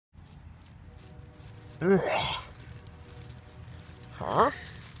Huh?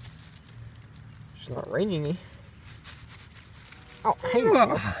 It's not raining. Oh, hey,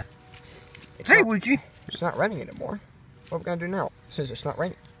 Mama. Hey, Woody. It's not raining anymore. What are we gonna do now, since it's not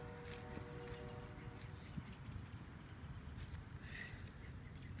raining?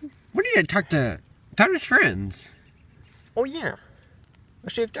 We need to talk to Tyler's friends. Oh, yeah.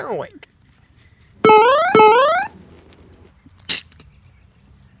 Let's see if they're awake.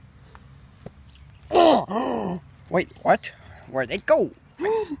 Wait, what? Where'd they go?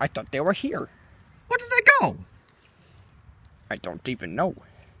 I thought they were here. Where did they go? I don't even know.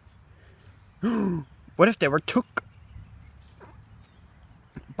 What if they were took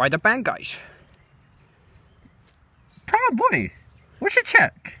by the bad guys? Probably. We should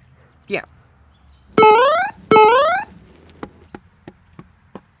check. Yeah.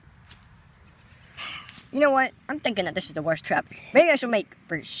 You know what? I'm thinking that this is the worst trap. Maybe I should make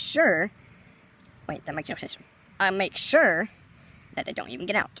for sure. Wait, that makes no sense. I'll make sure that they don't even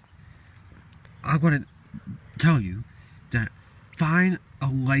get out. I'm going to tell you that find a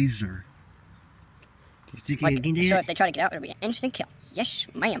laser. Do you think you can do So that? if they try to get out, it'll be an instant kill. Yes,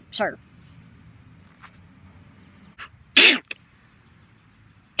 ma'am, sir.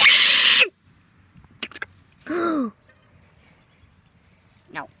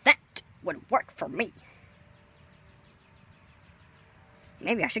 Now that would work for me.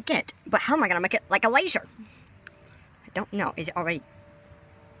 Maybe I should get it. But how am I going to make it like a laser? I don't know. Is it already...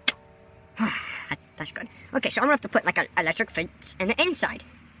 That's good. Okay, so I'm going to have to put like an electric fence in the inside.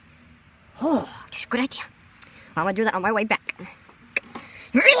 Oh, that's a good idea. I'm going to do that on my way back.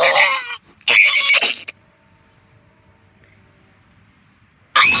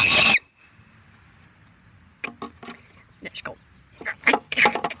 Let's go.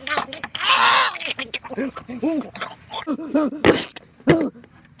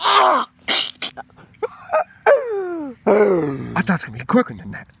 I thought it was going to be quicker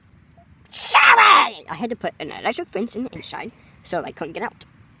than that. Sorry! I had to put an electric fence in the inside so they couldn't get out.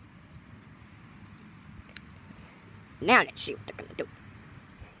 Now let's see what they're gonna do.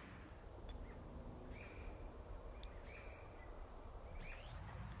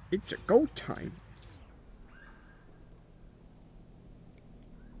 It's a go time.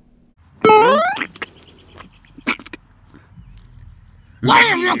 What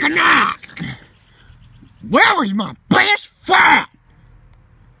are you looking at? Where was my best friend?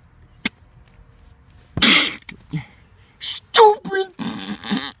 Stupid!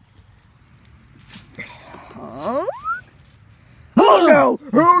 Huh? Oh no!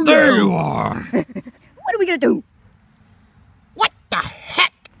 Oh There no! you are! What are we gonna do? What the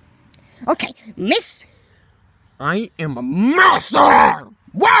heck? Okay, miss. I am a Master!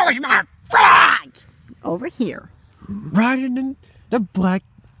 Where was my friend? Over here. Riding in the black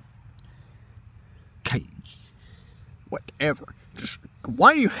cage. whatever. Just,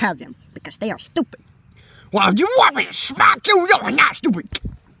 why do you have them? Because they are stupid. Well, you want me to smack you? No, I'm not stupid.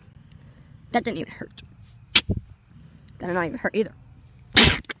 That didn't even hurt. That did not even hurt either.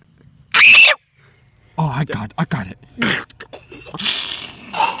 Oh, I got it.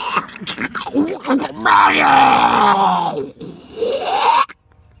 Mario!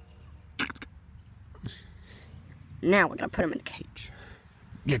 Now we're gonna put him in the cage.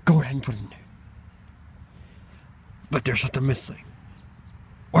 Yeah, go ahead and put it in there. But there's something missing.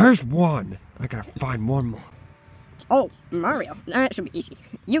 Where's one? I gotta find one more. Oh, Mario. That should be easy.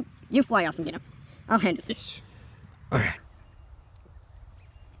 You fly off and get him. I'll handle this. Okay.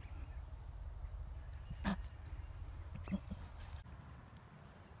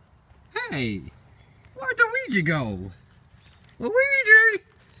 Hey, where'd Luigi go? Luigi!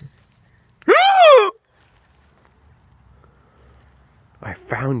 I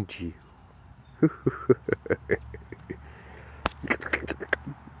found you.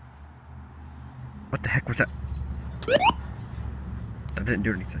 What the heck was that? That didn't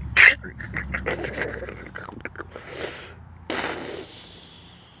do anything.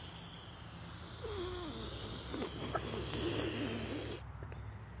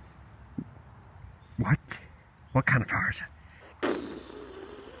 What? What kind of power is that?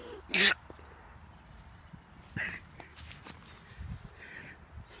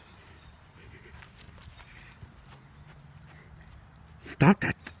 Stop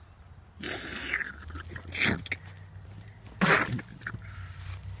that.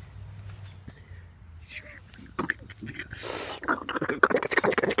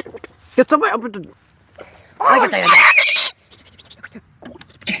 Get somebody up into...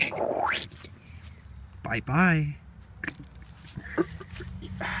 Bye-bye.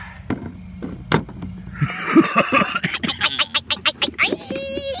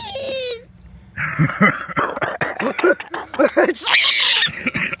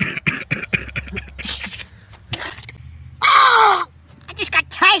 Oh! I just got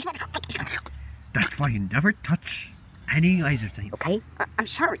tased. That's why you never touch any laser thing, okay? I'm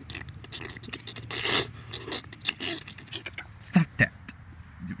sorry. Stop that.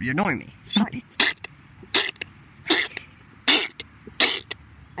 You're annoying me. Stop it.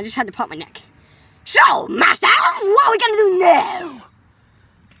 I just had to pop my neck. So, Master, what are we gonna do now?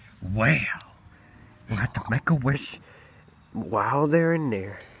 Well, we'll have to make a wish while they're in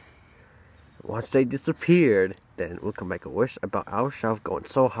there. Once they disappeared, then we can make a wish about our shelf going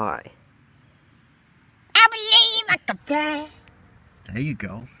so high. I believe I can fly. There you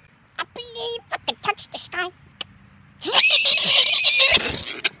go. I believe I can touch the sky.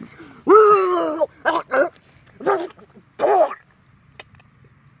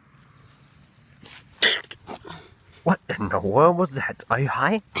 What in the world was that? Are you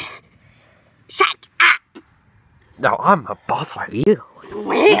high? Shut up! No, I'm a boss like you.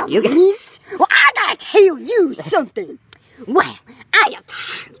 Well, miss, I gotta tell you something. Well, I am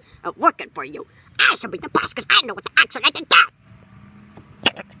tired of working for you. I should be the boss because I know what the action I can do.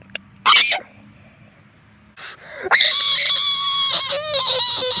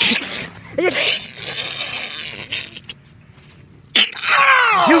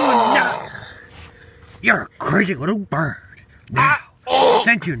 You know, you're a crazy little bird. Now,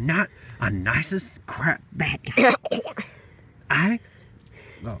 since you're not a nicest crap bad guy, I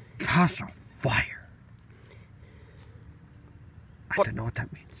will toss a fire. I don't know what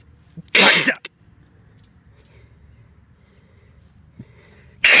that means.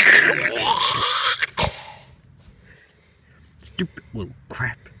 Stupid little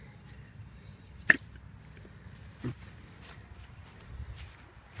crap.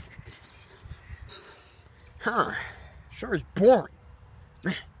 Huh. Sure is boring.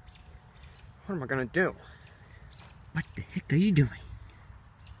 Man, what am I gonna do? What the heck are you doing?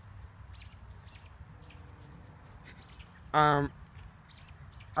 I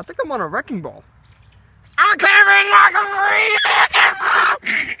think I'm on a wrecking ball. I can't be like a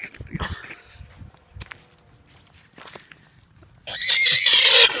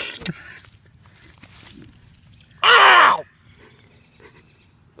Ow!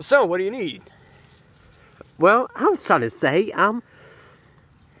 So, what do you need? Well, I was trying to say, have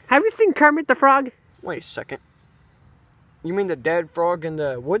you seen Kermit the Frog? Wait a second. You mean the dead frog in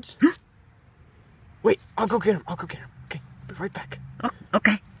the woods? Wait, I'll go get him. Okay, I'll be right back. Oh,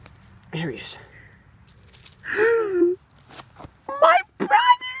 okay. Here he is. My brother!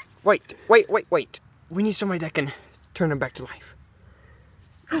 Wait. We need somebody that can turn him back to life.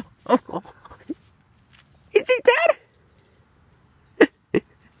 Oh. Is he dead?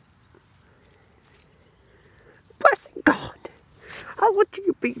 Blessing God. I want you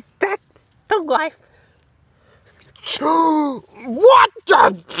to be back to life. What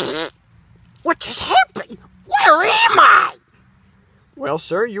the? What just happened? Where am I? Well,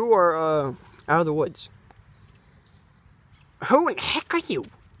 sir, you are, out of the woods. Who in the heck are you?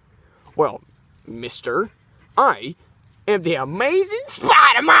 Well, mister, I am the Amazing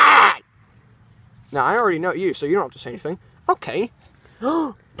Spider-Man! Now, I already know you, so you don't have to say anything. Okay.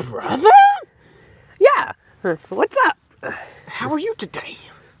 Brother? Yeah. What's up? How are you today?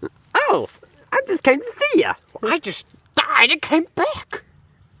 Oh, I just came to see you. I just died and came back.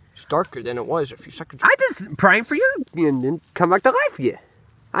 It's darker than it was a few seconds ago. I just praying for you and then come back to life for you.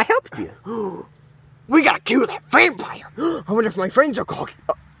 I helped you. We gotta kill that vampire. I wonder if my friends are calling.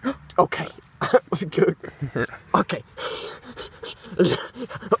 Okay. Good. Okay.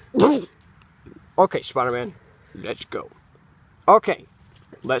 Okay, Spider-Man. Let's go. Okay.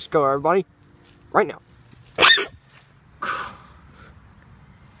 Let's go, everybody. Right now.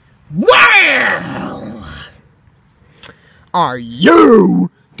 Well, are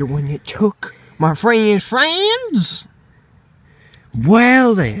you the one that took my friend's friends?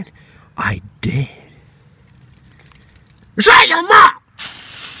 Well then, I did. Shut your mouth!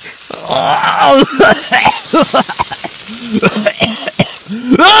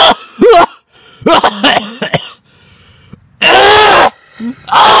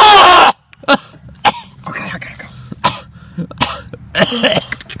 Okay, I gotta go.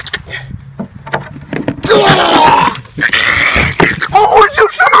 Oh, I'm so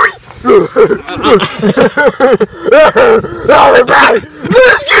sorry! Everybody,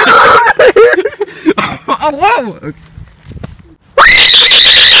 let's get out of here! Oh, whoa!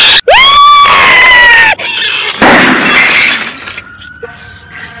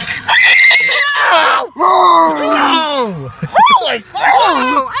 Oh! Holy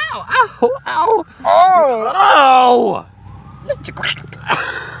crap! Ow! Oh!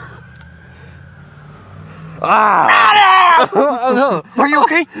 Ah! Oh, no. Are you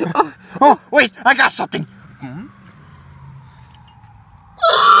okay? Oh, wait, I got something.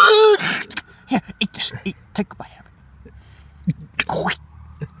 Here, eat this. Eat. Take a bite of it.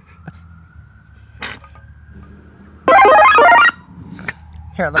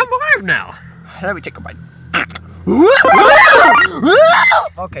 Here, I'm alive now. let me take a bite.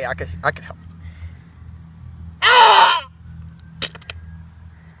 Okay, I can help.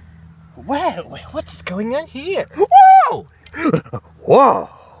 Well, what's going on here? Whoa! Whoa!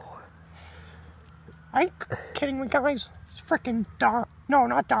 Are you kidding me, guys? It's freaking No,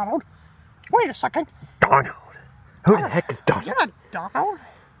 not Donald. Wait a second. Donald. Who the heck is Donald? You're not Donald.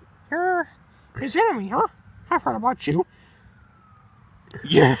 You're his enemy, huh? I've heard about you.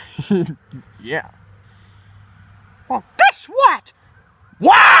 Yeah. Yeah. Well, guess what?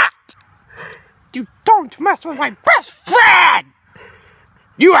 What? You don't mess with my best Fred!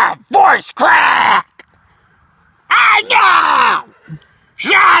 You have voice crack! I know!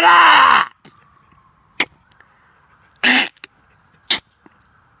 Shut up!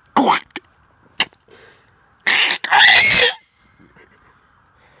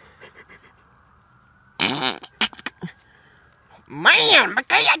 Man,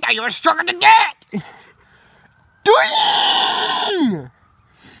 McKay, I thought you were stronger than that! Doing!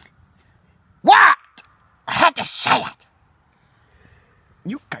 What? I had to say it.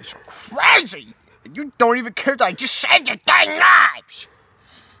 You guys are crazy. You don't even care that I just saved your dang lives.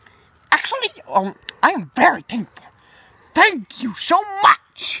 Actually, I am very thankful. Thank you so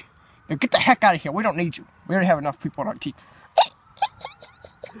much. Now get the heck out of here. We don't need you. We already have enough people on our team.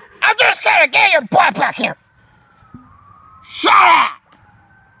 I'm just gonna get your butt back here. Shut up.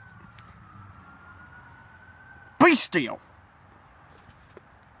 Be still.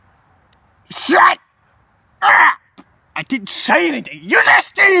 Shut up. I didn't say anything. You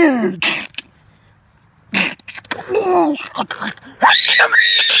just did. Oh,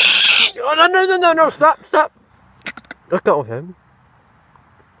 no, stop. Let's go with him.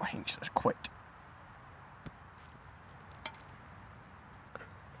 Why didn't you just quit?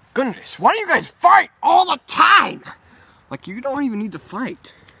 Goodness, why do you guys fight all the time? Like, you don't even need to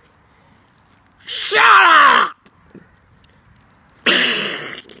fight. Shut up!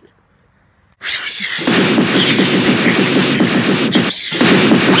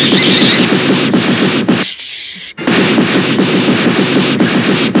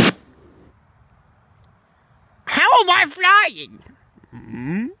 How am I flying?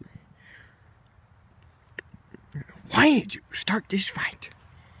 Why did you start this fight?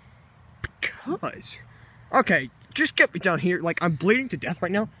 Because. Okay, just get me down here. Like, I'm bleeding to death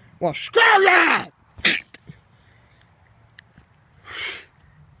right now. Well, screw that!